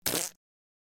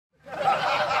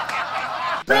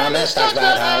Frumess talks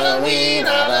about Halloween,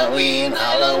 Halloween,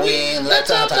 Halloween. Let's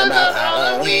all talk about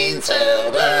Halloween,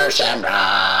 Silver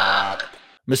Shamrock.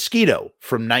 Mosquito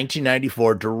from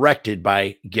 1994, directed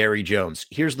by Gary Jones.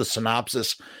 Here's the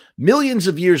synopsis. Millions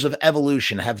of years of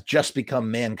evolution have just become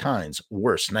mankind's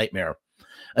worst nightmare.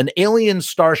 An alien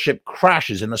starship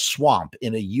crashes in a swamp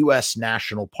in a U.S.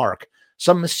 national park.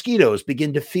 Some mosquitoes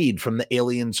begin to feed from the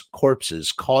aliens'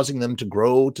 corpses, causing them to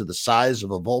grow to the size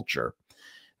of a vulture.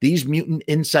 These mutant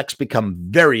insects become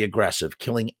very aggressive,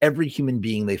 killing every human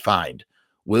being they find.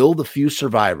 Will the few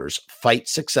survivors fight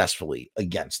successfully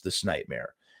against this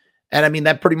nightmare? And I mean,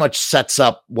 that pretty much sets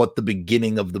up what the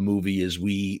beginning of the movie is.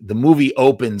 The movie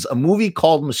opens, a movie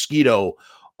called Mosquito,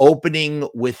 opening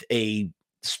with a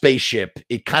spaceship.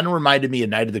 It kind of reminded me of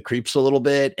Night of the Creeps a little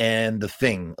bit and The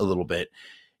Thing a little bit.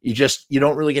 You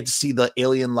don't really get to see the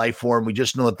alien life form. We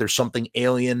just know that there's something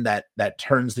alien that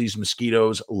turns these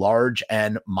mosquitoes large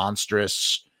and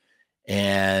monstrous.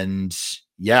 And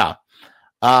yeah.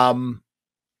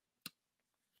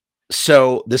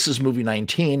 So this is movie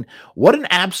 19. What an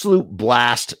absolute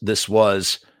blast this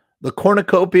was. The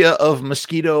cornucopia of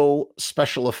Mosquito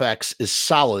special effects is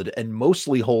solid and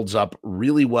mostly holds up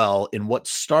really well in what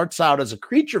starts out as a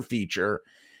creature feature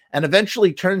and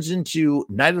eventually turns into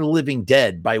Night of the Living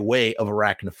Dead by way of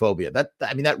arachnophobia.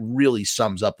 That really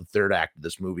sums up the third act of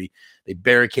this movie. They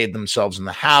barricade themselves in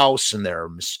the house, and there are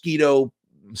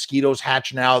mosquitoes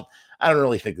hatching out. I don't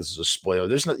really think this is a spoiler.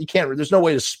 There's no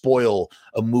way to spoil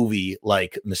a movie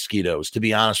like Mosquitoes, to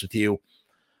be honest with you.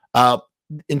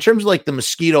 In terms of like the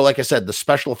mosquito, like I said, the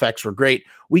special effects were great.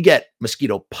 We get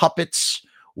mosquito puppets.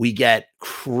 We get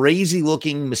crazy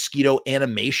looking mosquito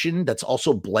animation that's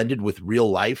also blended with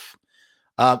real life.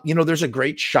 There's a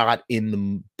great shot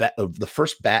in the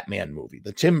first Batman movie,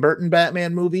 the Tim Burton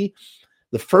Batman movie.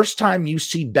 The first time you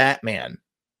see Batman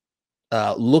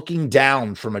looking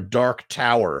down from a dark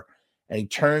tower, and he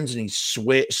turns and he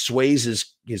sways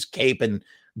his cape and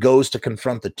goes to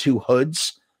confront the two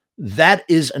hoods. That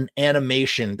is an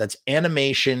animation. That's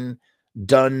animation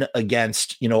done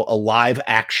against, a live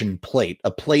action plate.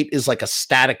 A plate is like a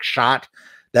static shot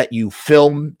that you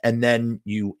film and then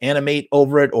you animate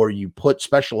over it, or you put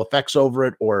special effects over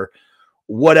it, or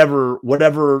whatever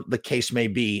the case may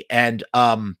be. And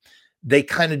they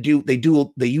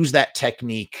use that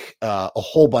technique a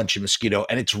whole bunch of Mosquito,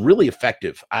 and it's really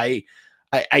effective. I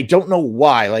don't know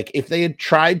why. Like, if they had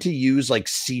tried to use like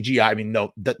CGI, I mean,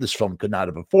 no, that this film could not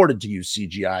have afforded to use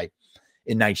CGI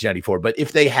in 1994. But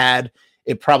if they had,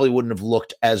 it probably wouldn't have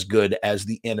looked as good as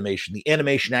the animation. The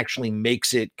animation actually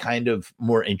makes it kind of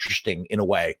more interesting in a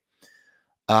way.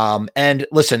 And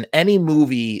listen, any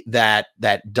movie that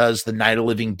does the Night of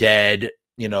Living Dead,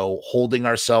 holding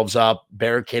ourselves up,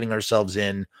 barricading ourselves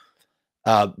in,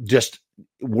 just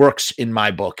works in my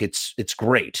book. It's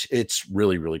great. It's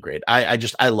really, really great.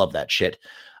 I love that shit.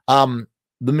 The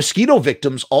mosquito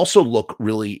victims also look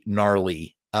really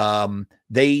gnarly.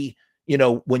 They,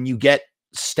 when you get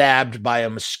stabbed by a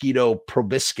mosquito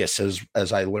proboscis,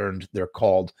 as I learned they're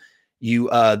called, you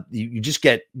just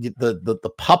get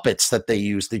the puppets that they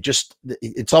use.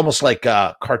 It's almost like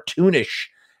cartoonish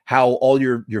how all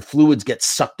your fluids get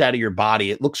sucked out of your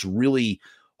body. It looks really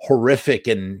horrific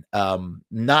and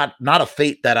not a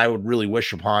fate that I would really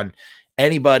wish upon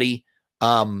anybody.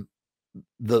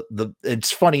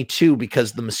 It's funny too,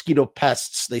 because the mosquito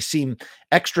pests, they seem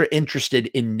extra interested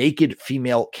in naked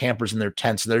female campers in their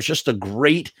tents. And there's just a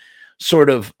great sort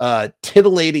of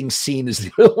titillating scene is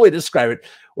the way to describe it,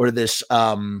 where this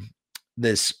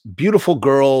beautiful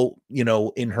girl,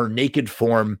 in her naked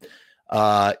form,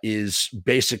 is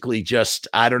basically just,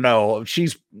 I don't know,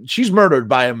 she's murdered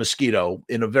by a mosquito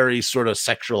in a very sort of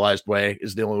sexualized way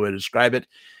is the only way to describe it.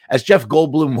 As Jeff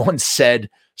Goldblum once said,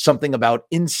 something about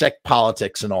insect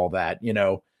politics and all that,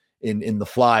 in The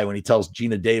Fly, when he tells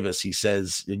Gina Davis, he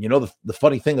says, the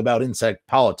funny thing about insect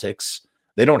politics,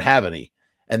 they don't have any.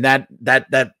 And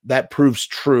that proves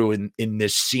true in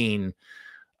this scene,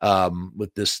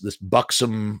 with this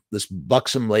buxom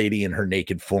lady in her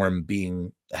naked form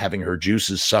having her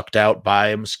juices sucked out by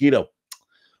a mosquito. A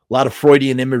lot of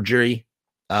Freudian imagery.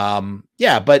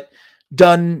 But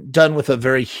done with a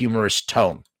very humorous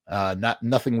tone.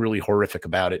 Nothing really horrific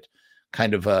about it.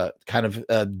 Kind of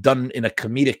done in a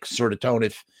comedic sort of tone,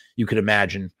 if you could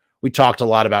imagine. We talked a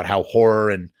lot about how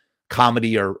horror and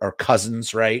comedy are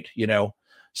cousins, right?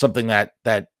 Something that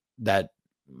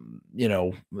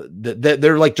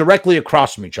they're like directly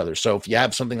across from each other. So if you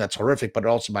have something that's horrific, but it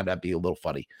also might not be a little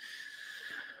funny.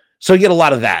 So you get a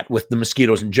lot of that with the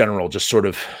mosquitoes in general, just sort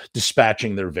of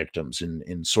dispatching their victims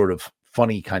in sort of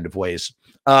funny kind of ways.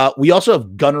 We also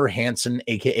have Gunnar Hansen,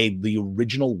 aka the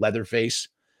original Leatherface,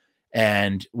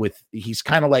 And he's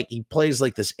kind of like, he plays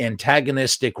like this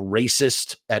antagonistic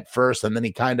racist at first, and then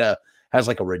he kind of has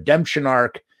like a redemption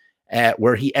arc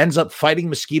where he ends up fighting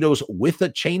mosquitoes with a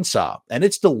chainsaw. And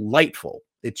it's delightful.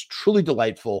 It's truly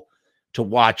delightful to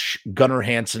watch Gunnar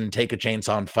Hansen take a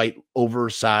chainsaw and fight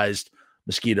oversized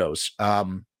mosquitoes.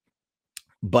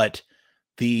 But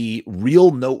the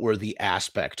real noteworthy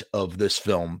aspect of this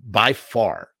film by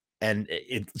far, and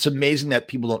it's amazing that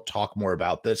people don't talk more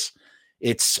about this.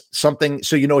 It's something,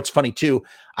 so, it's funny too.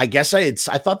 I guess I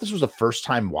thought this was a first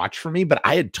time watch for me, but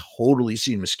I had totally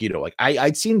seen Mosquito. Like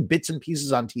I'd seen bits and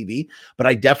pieces on TV, but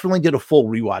I definitely did a full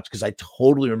rewatch because I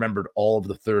totally remembered all of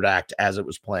the third act as it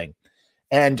was playing.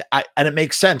 And it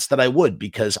makes sense that I would,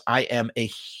 because I am a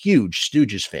huge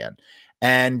Stooges fan.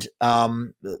 And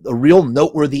the real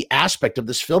noteworthy aspect of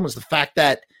this film is the fact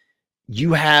that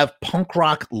you have punk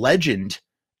rock legend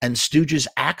and Stooges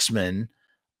axeman,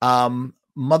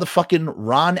 motherfucking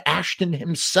Ron Ashton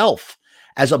himself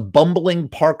as a bumbling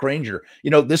park ranger.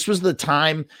 This was the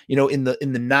time, in the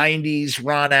 90s,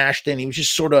 Ron Ashton, he was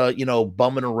just sort of,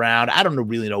 bumming around. I don't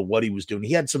really know what he was doing.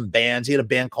 He had some bands. He had a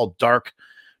band called Dark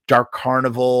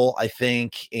Carnival, I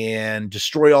think, and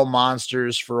Destroy All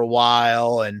Monsters for a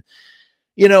while. And,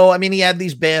 he had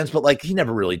these bands, but like he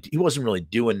wasn't really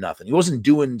doing nothing. He wasn't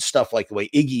doing stuff like the way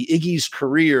Iggy's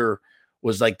career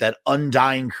was, like that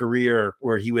undying career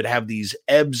where he would have these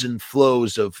ebbs and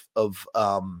flows of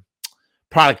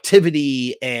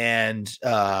productivity and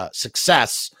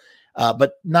success,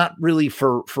 but not really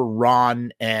for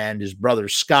Ron and his brother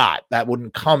Scott. That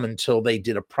wouldn't come until they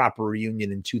did a proper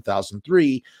reunion in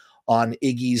 2003 on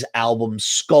Iggy's album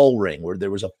Skull Ring, where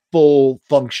there was a full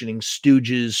functioning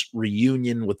Stooges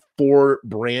reunion with 4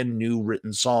 brand new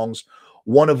written songs,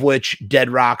 one of which, Dead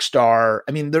Rockstar.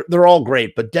 I mean, they're all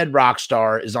great, but Dead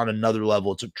Rockstar is on another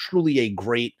level. It's truly a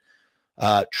great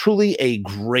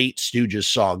Stooges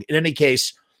song. In any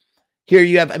case, here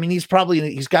you have,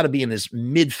 he's got to be in his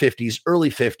mid 50s, early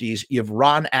 50s. You have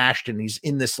Ron Ashton. He's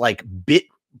in this like bit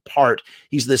part.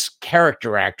 He's this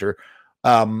character actor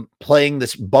playing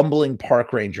this bumbling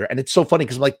park ranger. And it's so funny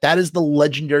because like, that is the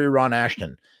legendary Ron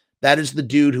Ashton. That is the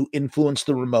dude who influenced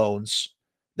the Ramones.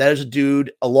 That is a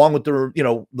dude, along with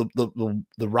the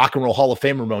Rock and Roll Hall of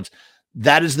Fame Ramones.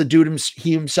 That is the dude,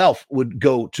 he himself would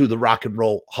go to the Rock and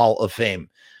Roll Hall of Fame.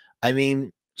 I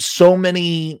mean, so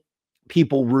many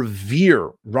people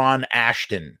revere Ron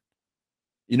Ashton.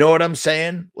 You know what I'm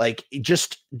saying? Like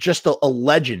just a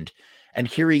legend. And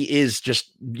here he is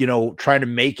just, trying to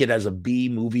make it as a B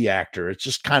movie actor. It's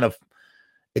just kind of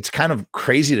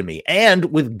crazy to me.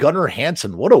 And with Gunnar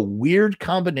Hansen, what a weird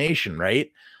combination, right?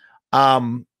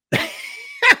 I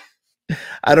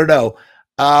don't know.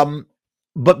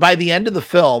 But by the end of the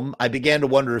film, I began to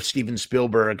wonder if Steven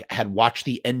Spielberg had watched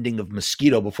the ending of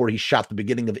Mosquito before he shot the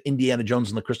beginning of Indiana Jones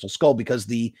and the Crystal Skull, because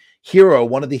the hero,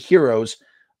 one of the heroes,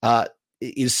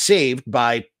 is saved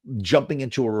by jumping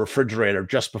into a refrigerator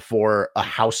just before a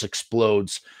house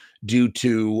explodes due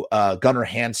to Gunnar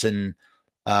Hansen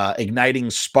igniting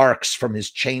sparks from his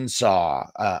chainsaw,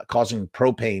 causing a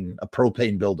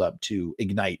propane buildup to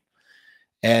ignite.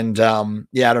 And I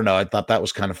don't know. I thought that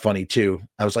was kind of funny too.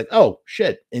 I was like, oh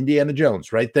shit, Indiana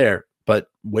Jones right there.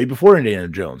 But way before Indiana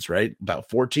Jones, right? About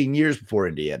 14 years before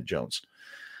Indiana Jones.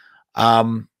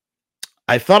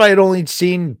 I thought I had only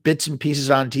seen bits and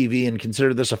pieces on TV and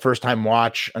considered this a first time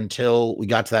watch until we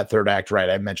got to that third act, right?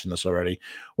 I mentioned this already,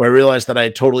 where I realized that I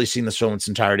had totally seen this film in its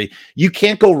entirety. You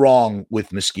can't go wrong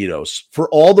with Mosquitoes for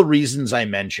all the reasons I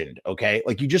mentioned. Okay.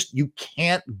 Like you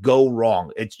can't go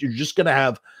wrong. You're just going to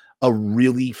have a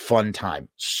really fun time.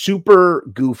 Super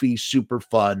goofy, super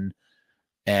fun.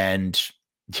 And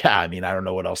yeah, I don't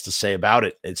know what else to say about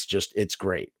it. It's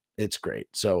great. It's great.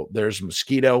 So there's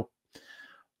Mosquito.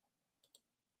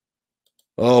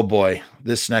 Oh boy,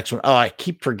 this next one. Oh, I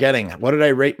keep forgetting. What did I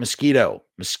rate Mosquito?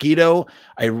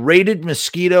 I rated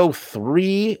Mosquito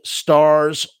 3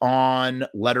 stars on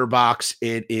Letterboxd.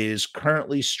 It is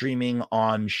currently streaming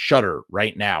on Shudder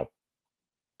right now.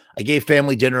 I gave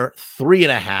Family Dinner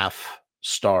 3.5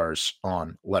 stars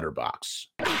on Letterboxd.